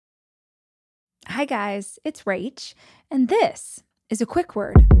Hi guys, it's Rach, and this is a quick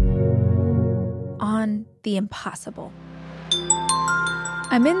word on the impossible.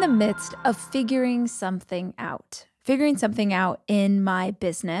 I'm in the midst of figuring something out in my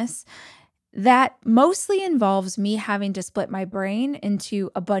business that mostly involves me having to split my brain into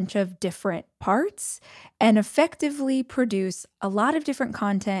a bunch of different parts and effectively produce a lot of different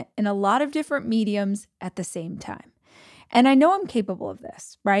content in a lot of different mediums at the same time. And I know I'm capable of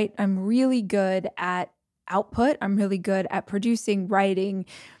this, right? I'm really good at output. I'm really good at producing, writing,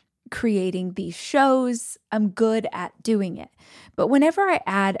 creating these shows. I'm good at doing it. But whenever I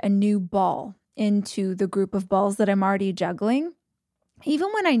add a new ball into the group of balls that I'm already juggling, even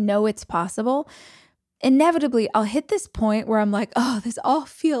when I know it's possible, inevitably I'll hit this point where I'm like, oh, this all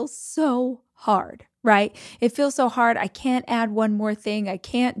feels so hard, right? It feels so hard. I can't add one more thing. I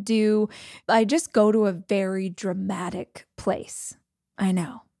just go to a very dramatic place. I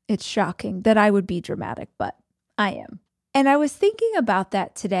know it's shocking that I would be dramatic, but I am. And I was thinking about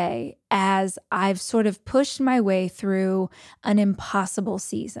that today as I've sort of pushed my way through an impossible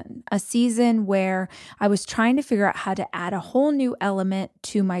season, a season where I was trying to figure out how to add a whole new element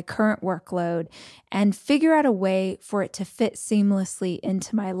to my current workload and figure out a way for it to fit seamlessly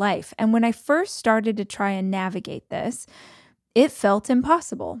into my life. And when I first started to try and navigate this, it felt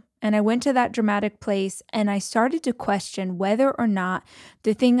impossible. And I went to that dramatic place and I started to question whether or not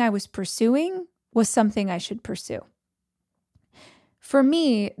the thing I was pursuing was something I should pursue. For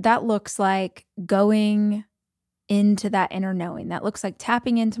me, that looks like going into that inner knowing. That looks like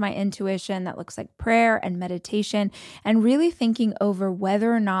tapping into my intuition. That looks like prayer and meditation and really thinking over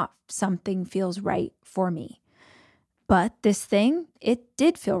whether or not something feels right for me. But this thing, it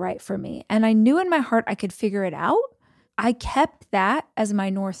did feel right for me. And I knew in my heart I could figure it out. I kept that as my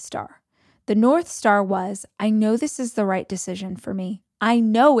North Star. The North Star was, I know this is the right decision for me. I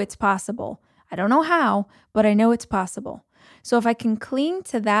know it's possible. I don't know how, but I know it's possible. So if I can cling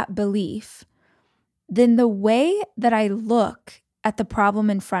to that belief, then the way that I look at the problem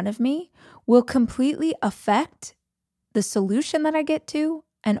in front of me will completely affect the solution that I get to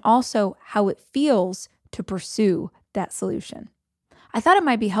and also how it feels to pursue that solution. I thought it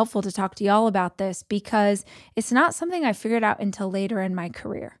might be helpful to talk to y'all about this because it's not something I figured out until later in my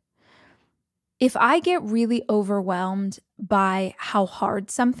career. If I get really overwhelmed by how hard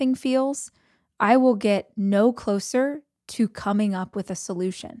something feels, I will get no closer to coming up with a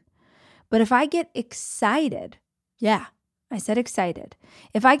solution. But if I get excited, I said excited.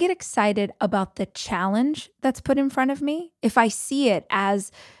 If I get excited about the challenge that's put in front of me, if I see it as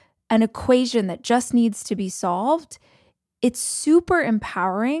an equation that just needs to be solved, it's super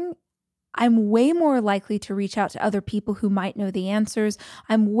empowering. I'm way more likely to reach out to other people who might know the answers.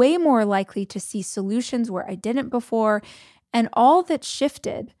 I'm way more likely to see solutions where I didn't before. And all that's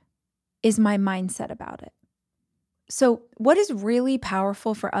shifted is my mindset about it. So what is really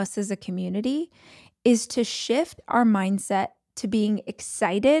powerful for us as a community is to shift our mindset to being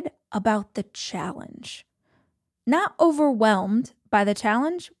excited about the challenge. Not overwhelmed by the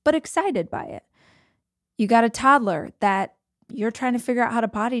challenge, but excited by it. You got a toddler that you're trying to figure out how to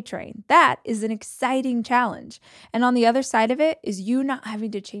potty train. That is an exciting challenge. And on the other side of it is you not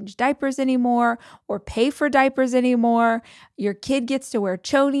having to change diapers anymore or pay for diapers anymore. Your kid gets to wear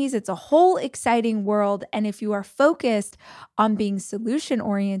chonies. It's a whole exciting world. And if you are focused on being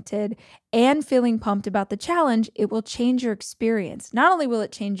solution-oriented and feeling pumped about the challenge, it will change your experience. Not only will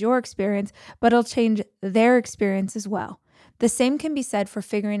it change your experience, but it'll change their experience as well. The same can be said for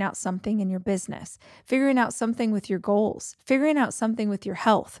figuring out something in your business, figuring out something with your goals, figuring out something with your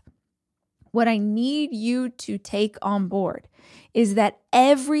health. What I need you to take on board is that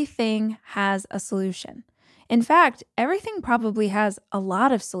everything has a solution. In fact, everything probably has a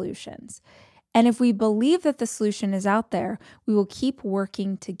lot of solutions. And if we believe that the solution is out there, we will keep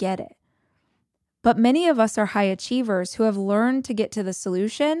working to get it. But many of us are high achievers who have learned to get to the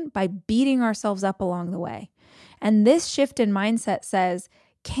solution by beating ourselves up along the way. And this shift in mindset says,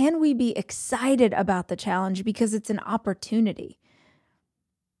 can we be excited about the challenge because it's an opportunity?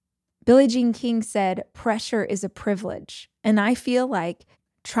 Billie Jean King said, pressure is a privilege. And I feel like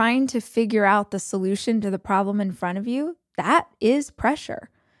trying to figure out the solution to the problem in front of you, that is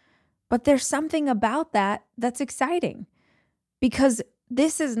pressure. But there's something about that that's exciting because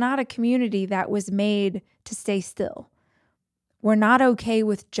this is not a community that was made to stay still. We're not okay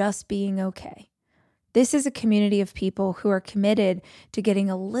with just being okay. This is a community of people who are committed to getting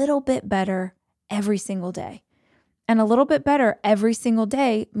a little bit better every single day. And a little bit better every single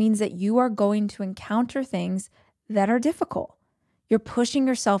day means that you are going to encounter things that are difficult. You're pushing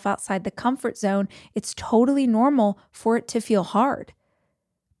yourself outside the comfort zone. It's totally normal for it to feel hard.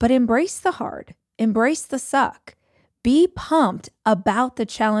 But embrace the hard, embrace the suck. Be pumped about the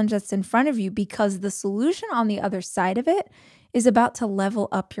challenge that's in front of you because the solution on the other side of it is about to level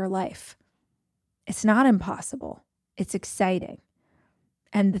up your life. It's not impossible. It's exciting.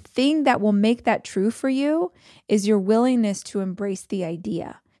 And the thing that will make that true for you is your willingness to embrace the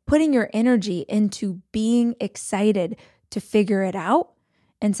idea, putting your energy into being excited to figure it out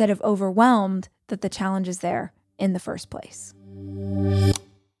instead of overwhelmed that the challenge is there in the first place.